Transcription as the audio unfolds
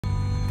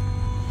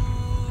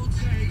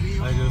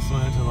just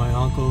went to my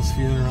uncle's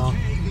funeral.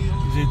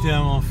 J'étais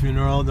à mon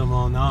funeral de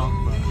mon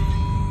oncle, but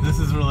this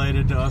is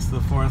related to us, the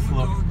 4th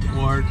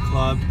Ward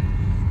Club.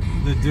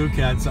 The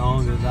Ducats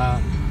owned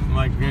that.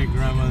 My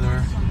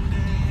great-grandmother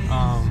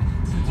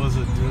was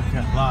a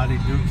Ducat, Lottie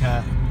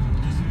Ducat.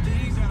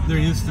 There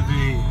used to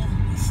be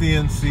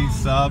CNC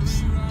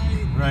subs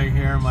right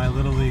here, my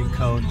Little League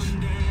coach.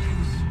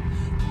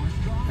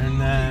 And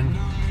then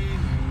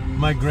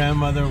my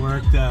grandmother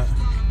worked at,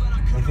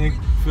 I think,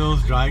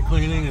 Phil's Dry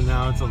Cleaning, and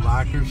now it's a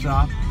lacquer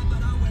shop.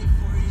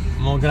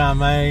 Mon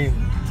grand-mère,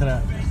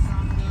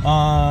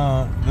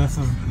 this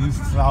is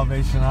Youth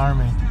Salvation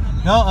Army.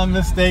 No, I'm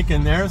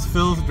mistaken. There's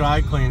Phil's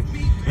Dry Cleaning.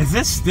 Is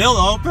this still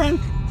open?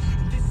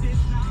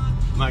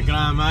 Ma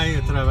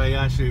grand-mère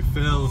travaillait chez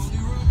Phil's.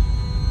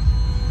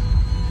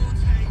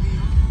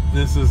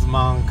 This is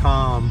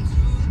Montcalm.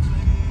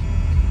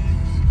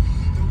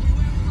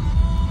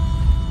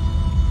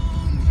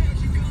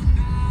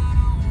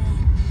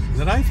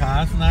 Did I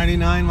pass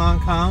 99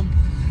 Montcalm?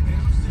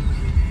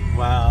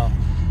 Wow.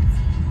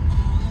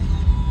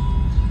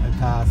 I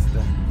passed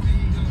it.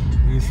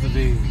 It used to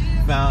be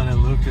found in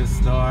Lucas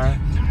store.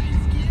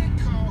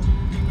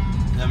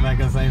 The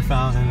magazine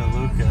fountain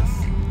in Lucas.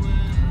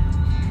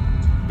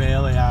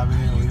 Bailey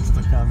Avenue, we used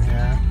to come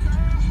here.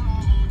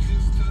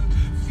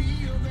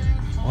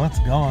 What's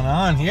going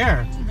on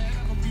here?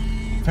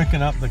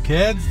 Picking up the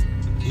kids.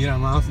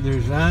 Irmãos de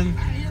Jean.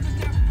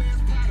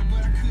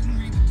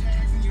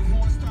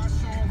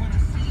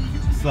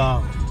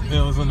 So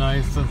it was a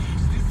nice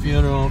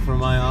funeral for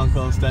my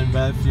uncle,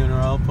 Stenbed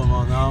funeral,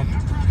 Pomona.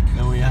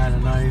 And we had a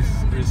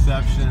nice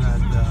reception at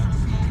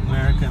the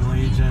American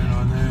Legion,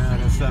 on there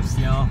at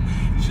Reception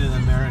chez the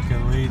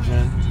American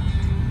Legion.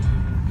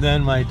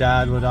 Then my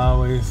dad would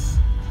always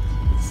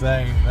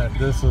say that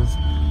this was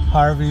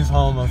Harvey's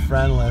home of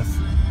friendless.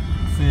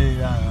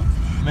 See,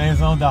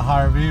 Maison de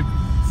Harvey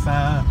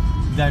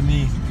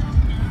Saint-Denis.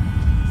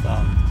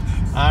 So,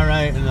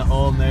 alright, in the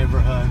old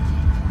neighborhood.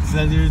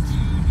 Salut,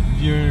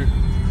 vieux